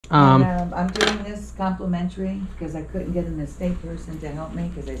I'm doing this complimentary because I couldn't get an estate person to help me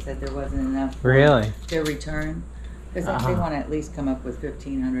because they said there wasn't enough for Really? their return. Because they want to at least come up with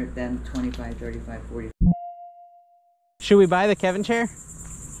 1,500, then 25, 35, 40. Should we buy the Kevin chair?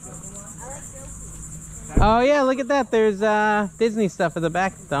 Oh yeah, look at that. There's Disney stuff at the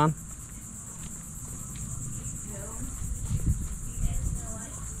back, Dawn.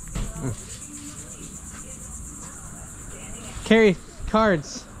 Carry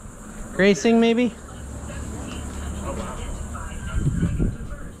cards. Racing maybe?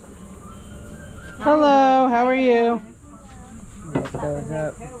 Hello, how are you?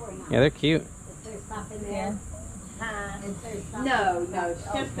 Yeah, they're cute. No,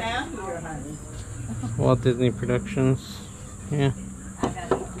 step down here, honey. Walt Disney Productions. Yeah.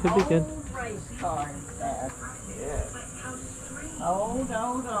 Could be good. Old race cars there. Old. And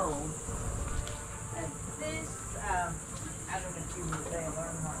this, I don't know if you would say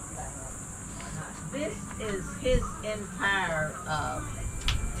Earnhardt thing. This is his entire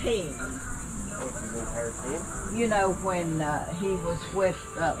team. You know, when he was with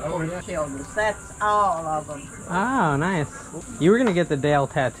Childress. That's all of them. Oh, nice. You were going to get the Dale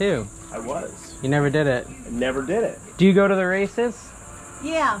tattoo. I was. You never did it. I never did it. Do you go to the races?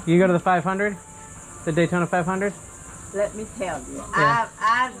 Yeah. You go to the 500? The Daytona 500? Let me tell you. Yeah.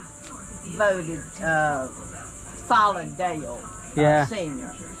 I voted, followed Dale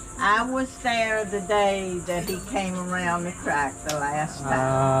Senior. I was there the day that he came around the track the last time.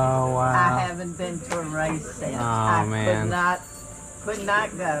 Oh, wow. I haven't been to a race since. Oh, man. Could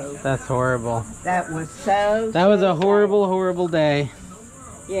not go. That's horrible. That was so... That was a horrible, horrible day.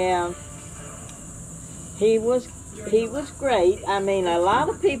 Yeah. He was great. I mean, a lot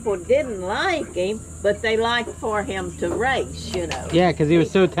of people didn't like him, but they liked for him to race, you know. Yeah, because he was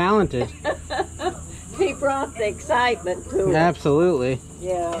so talented. He brought the excitement to it. Absolutely.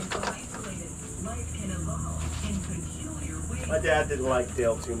 Yeah. My dad didn't like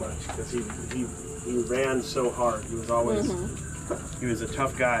Dale too much because he ran so hard. He was always he was a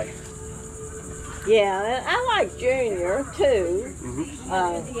tough guy. Yeah, and I like Junior too.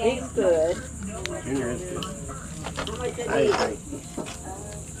 He's good. Junior is good. I agree.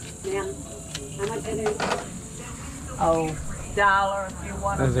 Oh, dollar if you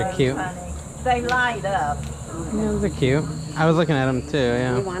want Those are cute. Honey. They light up. Yeah, those are cute. I was looking at them too,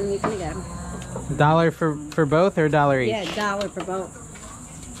 yeah. You want them, you can get them. $1 for both or $1 each? Yeah, $1 for both.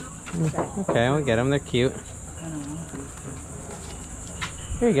 Okay, we'll get them. They're cute.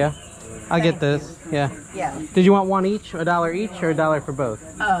 Here you go. I'll get this. Yeah. Yeah. Did you want one each? $1 each or $1 for both?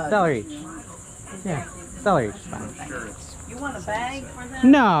 $1 each. Yeah. $1 each is fine. You want a bag for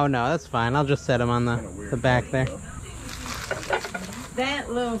them? No, that's fine. I'll just set them on the back there.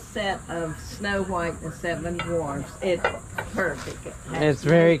 That little set of Snow White and the Seven Dwarfs, it's perfect. It's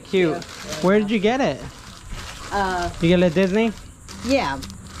very cute. Where did you get it? You get it at Disney? Yeah,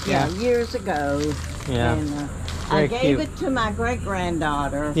 years ago. Yeah. And, I gave it to my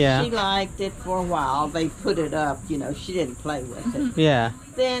great-granddaughter. Yeah. She liked it for a while. They put it up, you know, she didn't play with it. Yeah.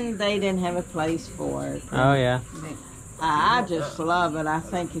 Then they didn't have a place for it. Oh, yeah. I just love it. I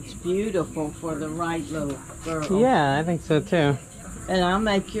think it's beautiful for the right little girl. Yeah, I think so too. And I'll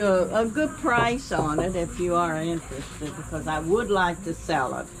make you a good price on it if you are interested, because I would like to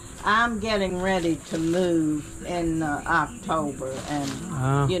sell it. I'm getting ready to move in October,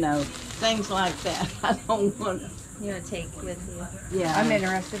 and you know, things like that. I don't want. You want to take with you? Yeah. I'm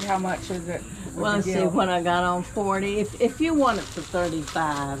interested. How much is it? Well, let's see what I got on 40. If you want it for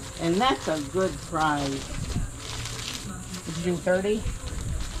 35, and that's a good price. Would you do 30?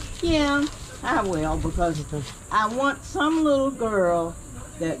 Yeah, I will, because I want some little girl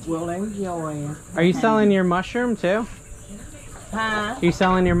that will enjoy it. Are you selling your mushroom too? Huh? Are you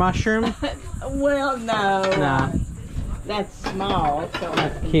selling your mushroom? Well, no. No. That's small. So I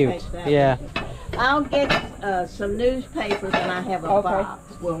can Cute. take that Yeah. with me. I'll get some newspapers, and I have a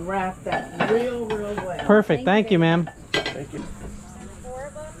box. We'll wrap that real well. Perfect. Thank you, ma'am. Thank you. 4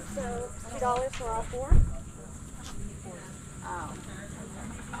 of them, so $2 for all 4. Oh.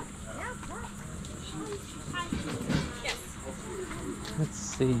 Let's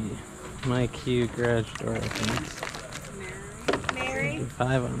see. My Q garage door opens. Mary?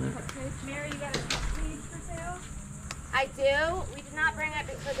 5 on it. Mary, you got a seed for sale? I do. We did not bring it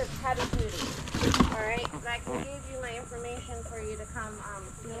because it's heavy duty. Alright? But I can give you my information for you to come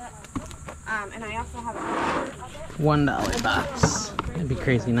see it. And I also have a picture of it. $1 box. It'd be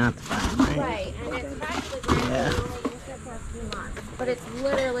crazy not to find, right? Right, and it's practically brand new. Only used it for a few months. But it's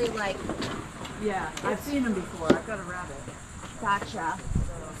literally like... Yeah, I've seen them before. I've got a rabbit. Gotcha.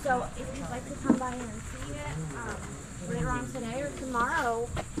 So if you'd like to come by and see it later on today or tomorrow,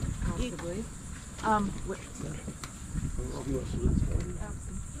 possibly. What,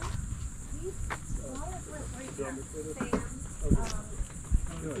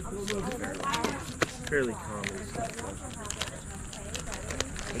 Fairly common.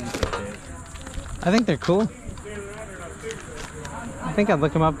 I think they're cool. I think I'd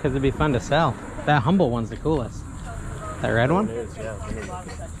look them up because it'd be fun to sell. That Humble one's the coolest. That red one? It is, yeah.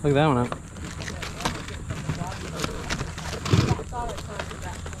 Look that one up.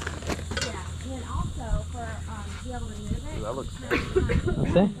 And also for to be able to move it. That looks.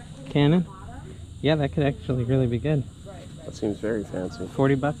 What's that? Canon? Yeah, that could actually really be good. That seems very fancy.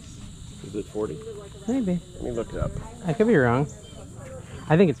 40 bucks? Is it 40? Maybe. Let me look it up. I could be wrong.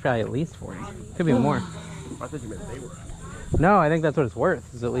 I think it's probably at least 40. Could be more. I thought you meant they were. No, I think that's what it's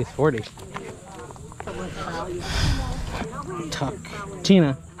worth. Is at least 40. Tuck.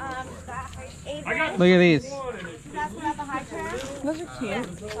 Tina, Adrian, look at these. you asked about the high chair? those are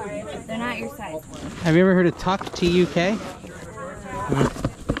cute. They're not your size. Have you ever heard of Tuck? T-U-K?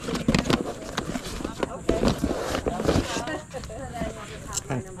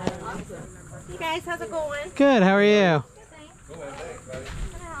 Hey guys, how's it going? Good, how are you? Can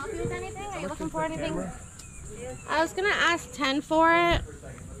I help you with anything? Are you looking for anything? I was gonna ask 10 for it.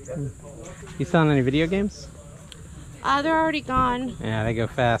 You selling any video games? They're already gone. Yeah, they go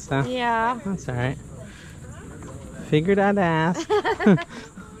fast, huh? Yeah. That's alright. Figured I'd ask.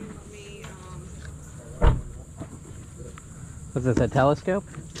 What's this, a telescope?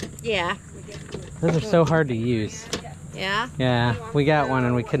 Yeah. Those are so hard to use. Yeah. Yeah, we got one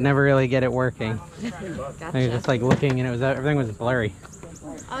and we could never really get it working. Gotcha. I was just like looking and it was everything was blurry.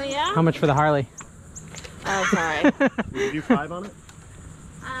 Oh yeah? How much for the Harley? Oh, sorry. Did you do 5 on it?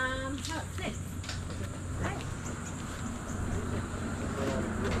 No, 6.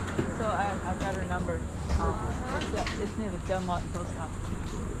 So I've got her number. It's near the Dunlop Post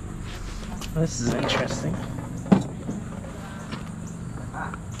Office. This is interesting.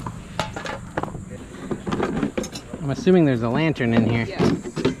 I'm assuming there's a lantern in here.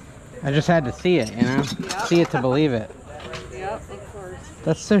 Yes. I just had to see it, you know? Yep. See it to believe it. Yep, of course.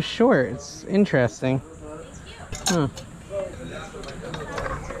 That's so short. It's interesting. Huh.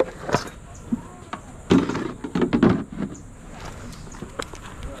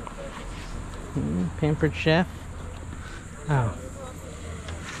 Pampered Chef. Oh.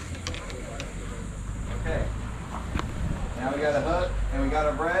 Okay. Now we got a hook and we got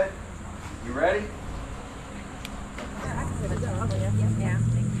a bread. You ready? Yeah.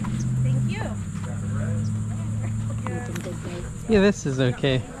 Thank you. Yeah, this is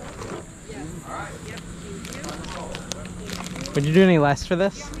okay. Would you do any less for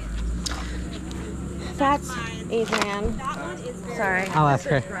this? That's Adrian. Sorry. I'll ask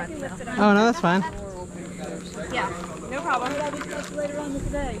her. Oh, no, that's fine. Yeah. No problem. Later on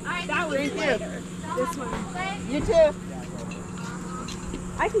today. That was Thank you. This one. You too.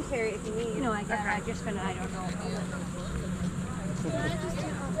 I can carry it if you need. No, I got it. I just gonna, I don't know.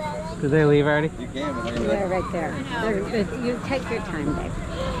 Did they leave already? You can, but They're right there. You take your time, babe.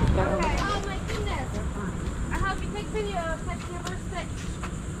 Oh my goodness. I hope you take video of catching your first fish.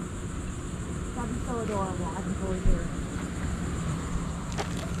 That'd be so adorable. I can go here.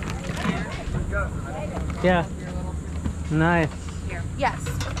 Yeah. Nice. Yes.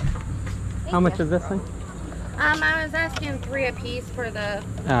 How much is this thing? I was asking 3 a piece for the.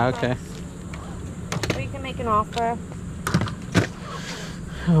 Oh, okay. So you can make an offer.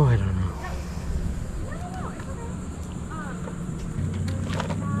 Oh, I don't know.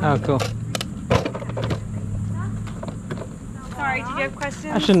 Oh, cool. Sorry, did you have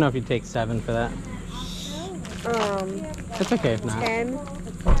questions? I shouldn't know if you'd take 7 for that. It's okay if not. 10.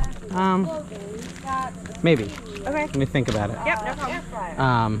 Maybe. Okay. Let me think about it. Yep, no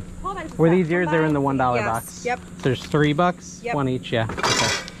problem. Were these yours? They were in the $1 box. Yep. So there's $3. Yep. One each. Yeah. Okay.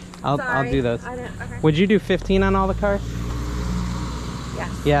 I'll do those. Okay. Would you do 15 on all the cars?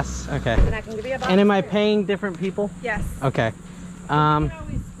 Yes. Yes. Okay. And I can give you a box. And am I paying different people? Yes. Okay.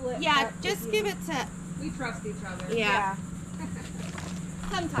 Yeah, just give it to. We trust each other. Yeah.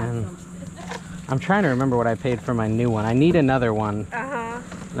 Sometimes. I'm trying to remember what I paid for my new one. I need another one,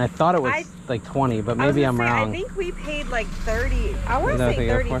 and I thought it was like 20, but maybe I'm wrong. I think we paid like 30. I want Is to that say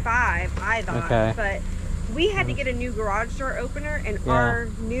what they go for? 35. I thought, Okay. but we had to get a new garage door opener, and Yeah. our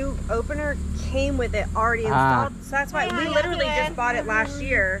new opener came with it already installed. So that's why we literally just bought it last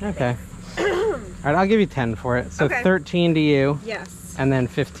year. Okay. All right, I'll give you 10 for it. So Okay. 13 to you, Yes. and then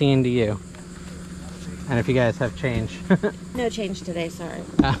 15 to you. And if you guys have change. No change today, sorry.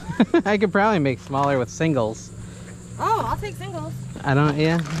 I could probably make smaller with singles. Oh, I'll take singles. I don't,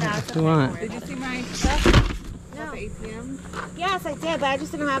 yeah, No, it's if you want. Did you see my stuff? No. at the ATM? Yes, I did, but I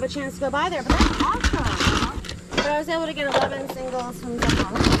just didn't have a chance to go by there. But that's awesome. But I was able to get 11 singles from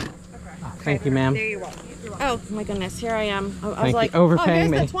Zippo. Thank you, ma'am. There you are. Oh my goodness, here I am. I was Thank like, you.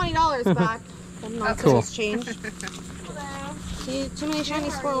 Overpaying oh, here's me. the $20 back. I'm not Cool. change. See, too many shiny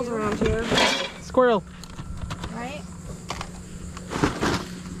squirrels around here. Squirrel. Right?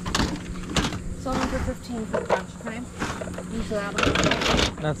 Sold them for 15 for the bunch, okay? You should have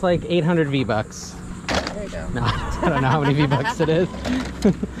them. That's like 800 V-bucks. There you go. No, I don't know how many V-bucks it is.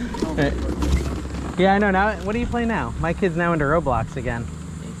 Right. Yeah, I know. Now, what do you play now? My kid's now into Roblox again.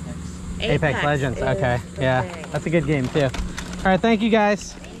 Apex Legends. is Okay. the Yeah, thing. that's a good game too. All right, thank you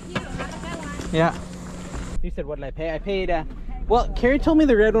guys. Thank you. Have a good one. Yeah. You said what did I pay? I paid. Well, Carrie told me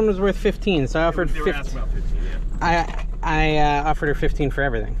the red one was worth 15, so I offered They were 15. asking about 15, yeah. I offered her 15 for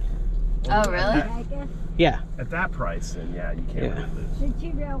everything. Oh, really? Yeah. At that price, then yeah, you can't really lose. Did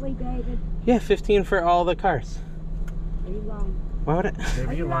you really, David? Yeah, 15 for all the cars. Are you lying? Why would it? Babe,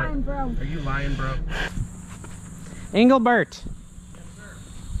 are you lying? Bro. Are you lying, bro? Engelbert.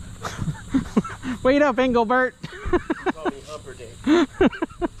 Wait up, Engelbert. Call me Humperdinck.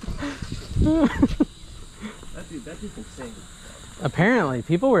 That dude can sing. Apparently,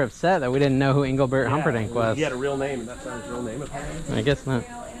 people were upset that we didn't know who Engelbert Humperdinck was. He had a real name, and that's not his real name, apparently. I guess not.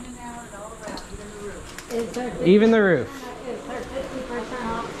 Even the roof.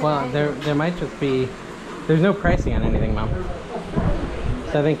 Well, there might just be. There's no pricing on anything, Mom.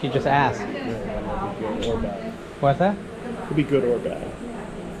 So I think you just ask. Good or bad. What's that? Could be good or bad.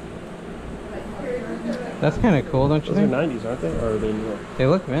 That's kind of cool, don't you Those are think? 90s, aren't they? Or are they newer? They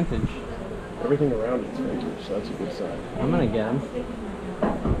look vintage. Everything around it's vintage, so that's a good sign. I'm gonna get them.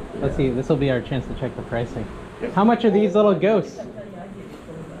 Let's see. This will be our chance to check the pricing. How much are these little ghosts?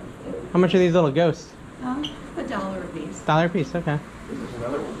 How much are these little ghosts? $1 a piece. $1 a piece. Okay. There's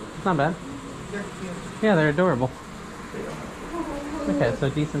another one. It's not bad. They're cute. Yeah, they're adorable. Okay, so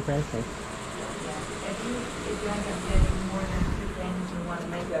decent pricing. If you end up getting more than 2 things, you want to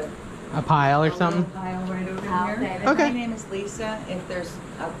make A pile or a something? little pile right over here. Okay. My name is Lisa. If there's,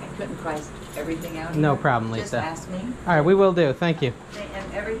 I couldn't price everything out. No here. problem, Just Lisa. ask me. All right, we will do. Thank you.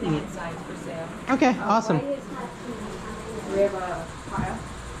 And everything inside's for sale. Okay, awesome. We have a pile.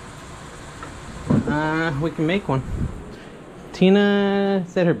 We can make one. Tina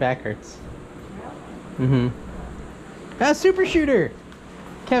said her back hurts. Ah, super shooter.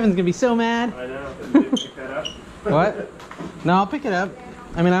 Kevin's gonna be so mad. I know. Did you pick that up? What? No, I'll pick it up.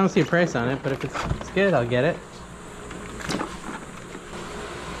 I mean, I don't see a price on it, but if it's good, I'll get it.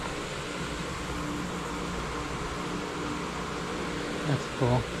 That's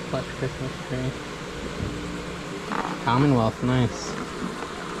cool. Clutch Christmas tree. Commonwealth, nice.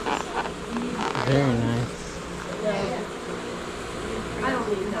 Very nice. I don't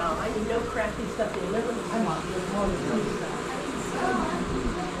even know. I know crappy stuff in liver. I'm on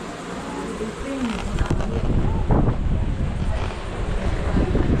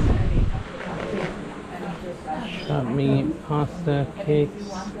Shot meat, pasta, cakes.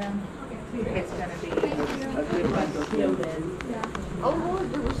 It's gonna be. Oh Lord,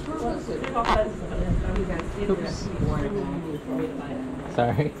 there was Oops.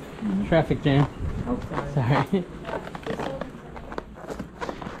 Sorry. Traffic jam. Sorry.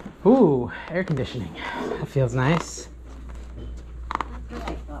 Ooh, air conditioning. That feels nice.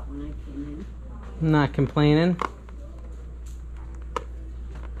 I'm not complaining.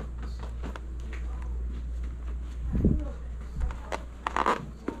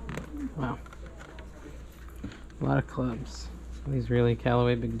 Wow. A lot of clubs. Are these really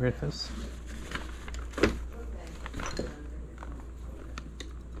Callaway Big Berthas?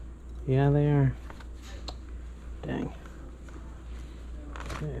 Yeah, they are. Dang.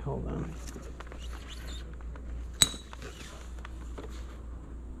 Okay, hold on.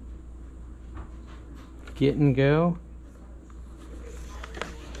 Get and Go.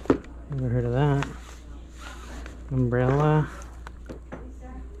 Never heard of that. Umbrella.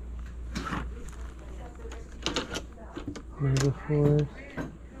 Megaforce.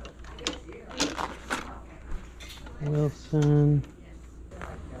 Wilson.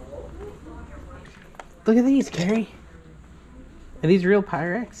 Look at these, Carrie. Are these real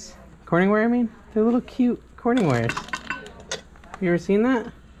Pyrex? Corningware, I mean? They're little cute Corningwares. You ever seen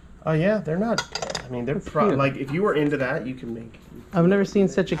that? Oh yeah, they're not. I mean, they're cute. like if you were into that, you can make. I've never seen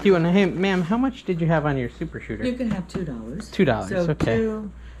such a cute one. Hey, ma'am, how much did you have on your super shooter? You can have $2. $2, So okay.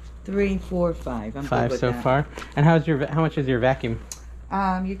 2, 3, 4, 5. I'm good 5 with so that. far. And how much is your vacuum?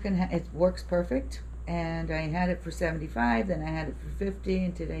 You can. It works perfect. And I had it for 75. Then I had it for 50.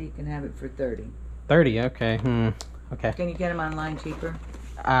 And today you can have it for 30. 30, okay. Okay. Can you get them online cheaper?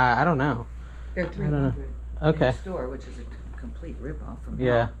 I don't know. They're I don't know. Okay. in the store, which is a complete ripoff from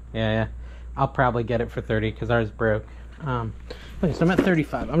Yeah, Hall. yeah. I'll probably get it for 30 because ours broke. Okay, so I'm at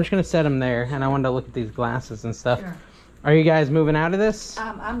 35. I'm just gonna set them there, and I wanted to look at these glasses and stuff. Sure. Are you guys moving out of this?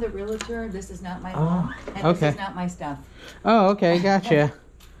 I'm the realtor. This is not my Oh, home, and okay. this is not my stuff. Oh, okay, gotcha.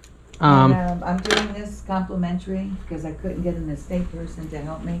 And, I'm doing this complimentary because I couldn't get an estate person to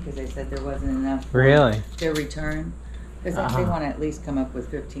help me because they said there wasn't enough for Really? their return. Because they Uh-huh. want to at least come up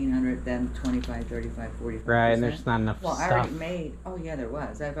with 1,500, then 25, 35, 45%. Right, and there's not enough Well, I stuff. already made. Oh yeah, there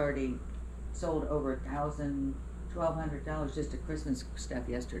was. I've already sold over $1,200 just of Christmas stuff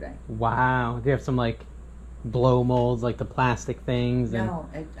yesterday. Wow. Do you have some like blow molds, like the plastic things? And No,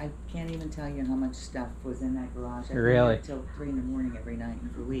 I can't even tell you how much stuff was in that garage. I Really? Till 3 in the morning every night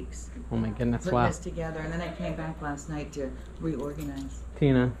for weeks. Oh my goodness, Putting wow. this together, and then I came back last night to reorganize.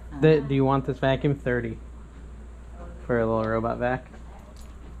 Tina, do you want this vacuum? 30 for a little robot vac.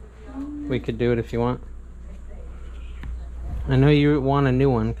 We could do it if you want. I know you want a new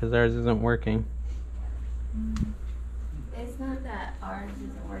one because ours isn't working. It's not that ours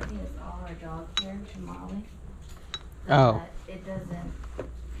isn't working, it's all our dogs here, Shamali. Oh. It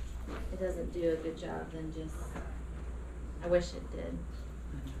doesn't do a good job than just, I wish it did.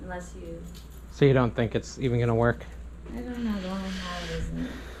 Unless you, So you don't think it's even gonna work? I don't know, the one I have isn't.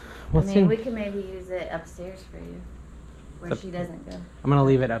 What's I mean, in- we can maybe use it upstairs for you, where So- she doesn't go. I'm gonna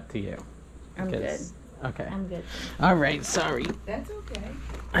leave it up to you. I'm because- Okay. I'm good. All right. Sorry. That's okay.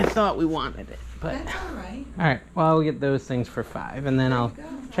 I thought we wanted it, but That's all right. all right. Well, I'll get those things for 5, and then I'll There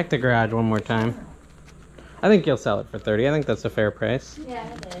you go. check the garage one more time. I think you'll sell it for 30. I think that's a fair price. Yeah,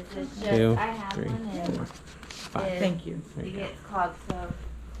 it is. It's just, 2, I have 3, one and 4, 5. it- Thank you. There it you go. gets clogged so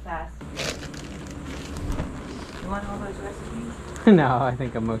fast. You want all those recipes? No, I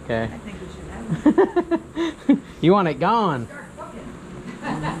think I'm okay. I think we should have them. You want it gone? Start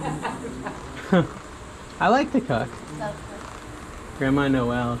cooking. I like to cook. Grandma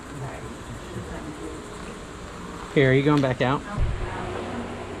Noel. Here, are you going back out?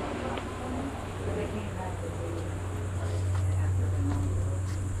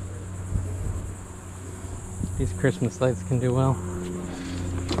 These Christmas lights can do well.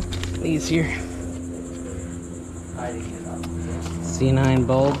 These here. C9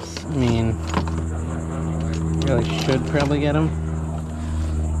 bulbs. I mean, really should probably get them.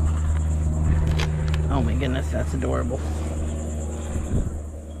 Oh my goodness, that's adorable.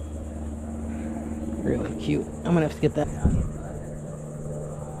 Really cute. I'm gonna have to get that.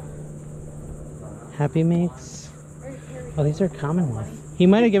 Happy Makes. Oh, these are Commonwealth. He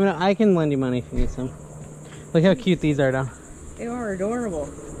might have given it. I can lend you money if you need some. Look how cute these are, though. They are adorable.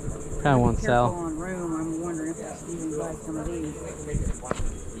 Probably won't Careful sell. on room. I'm wondering if I should even buy some of these.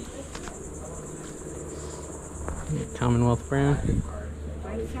 Commonwealth brand.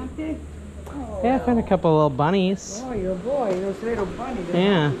 Find something? Yeah, I found a couple little bunnies. Oh, your boy, those little bunnies.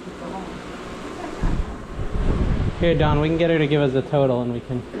 Yeah. Here, Dawn, we can get her to give us a total and we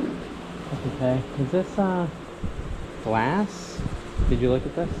can pay. Is this glass? Did you look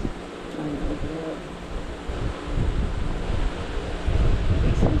at this?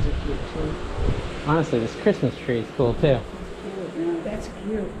 Honestly, this Christmas tree is cool too. That's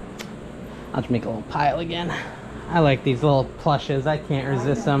cute. I'll just make a little pile again. I like these little plushes. I can't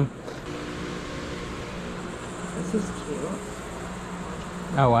resist them. This is cute.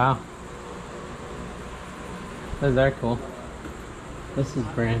 Oh wow. Those are cool. This is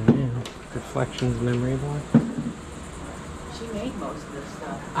brand new. Reflections memory board. She made most of this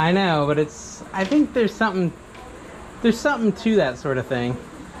stuff. I know, but it's, I think there's something to that sort of thing.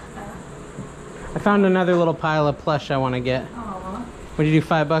 I found another little pile of plush I want to get. Aww. Would you do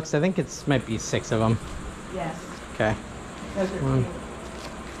 $5? I think it's might be 6 of them. Yes. Okay. Those are One. cute.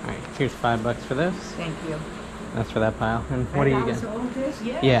 All right, here's $5 for this. Thank you. That's for that pile. And what do you get?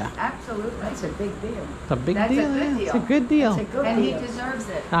 Yes, Yeah. absolutely. That's a big deal. It's a big That's a deal. good yeah. deal. It's a good deal. That's a good and deal. He deserves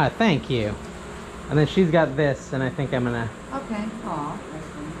it. Ah, thank you. And then she's got this, and I think I'm gonna. Okay. Aw. That's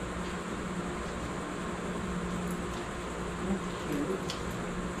cute.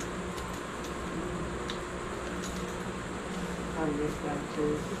 Oh, you've got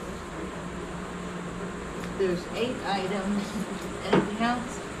two. There's 8 items. Anything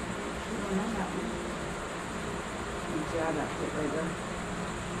else? Yeah, that's it right there.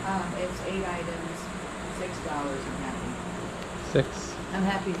 It's 8 items, $6. I'm happy. 6. I'm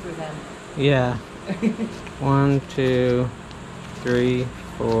happy for them. Yeah. 1, 2, 3,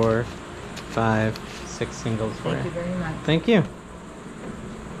 4, 5, 6 singles for Thank you you. very much. Thank you.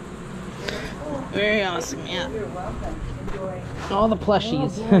 Very awesome, yeah. You're welcome. Enjoy. All the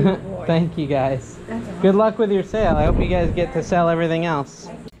plushies. Oh, boy, boy. Thank you guys. That's awesome. Good luck with your sale. I hope you guys get to sell everything else.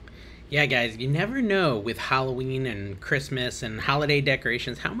 Yeah, guys, you never know with Halloween and Christmas and holiday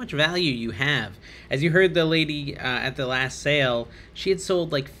decorations how much value you have. As you heard the lady at the last sale, she had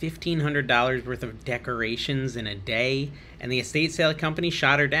sold like $1,500 worth of decorations in a day, and the estate sale company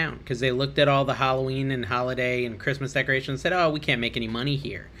shot her down because they looked at all the Halloween and holiday and Christmas decorations and said, oh, we can't make any money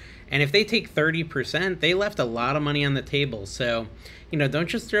here. And if they take 30%, they left a lot of money on the table. So, you know, don't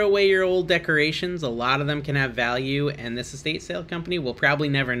just throw away your old decorations. A lot of them can have value, and this estate sale company will probably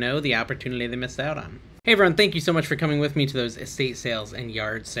never know the opportunity they missed out on. Hey everyone, thank you so much for coming with me to those estate sales and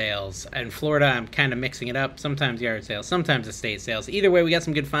yard sales. In Florida, I'm kind of mixing it up. Sometimes yard sales, sometimes estate sales. Either way, we got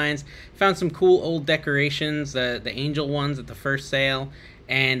some good finds. Found some cool old decorations, the angel ones at the first sale.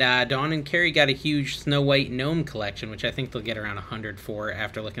 And Dawn and Carrie got a huge Snow White gnome collection, which I think they'll get around 100 for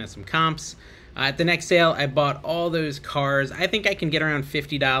after looking at some comps. At the next sale, I bought all those cars. I think I can get around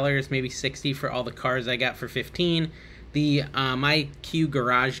 $50, maybe $60 for all the cars I got for $15. The My Q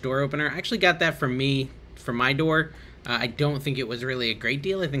garage door opener, I actually got that for me, for my door. I don't think it was really a great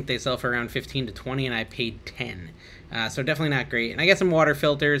deal. I think they sell for around $15 to $20, and I paid $10. So definitely not great. And I got some water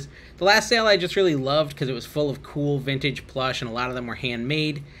filters. The last sale I just really loved because it was full of cool vintage plush, and a lot of them were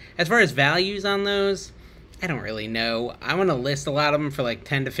handmade. As far as values on those, I don't really know. I want to list a lot of them for like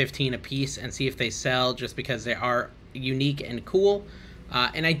 10 to 15 a piece and see if they sell, just because they are unique and cool.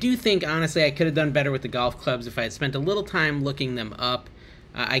 And I do think, honestly, I could have done better with the golf clubs if I had spent a little time looking them up.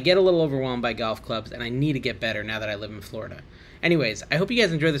 I get a little overwhelmed by golf clubs, and I need to get better now that I live in Florida. Anyways, I hope you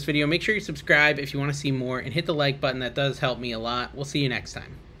guys enjoyed this video. Make sure you subscribe if you want to see more, and hit the like button. That does help me a lot. We'll see you next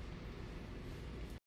time.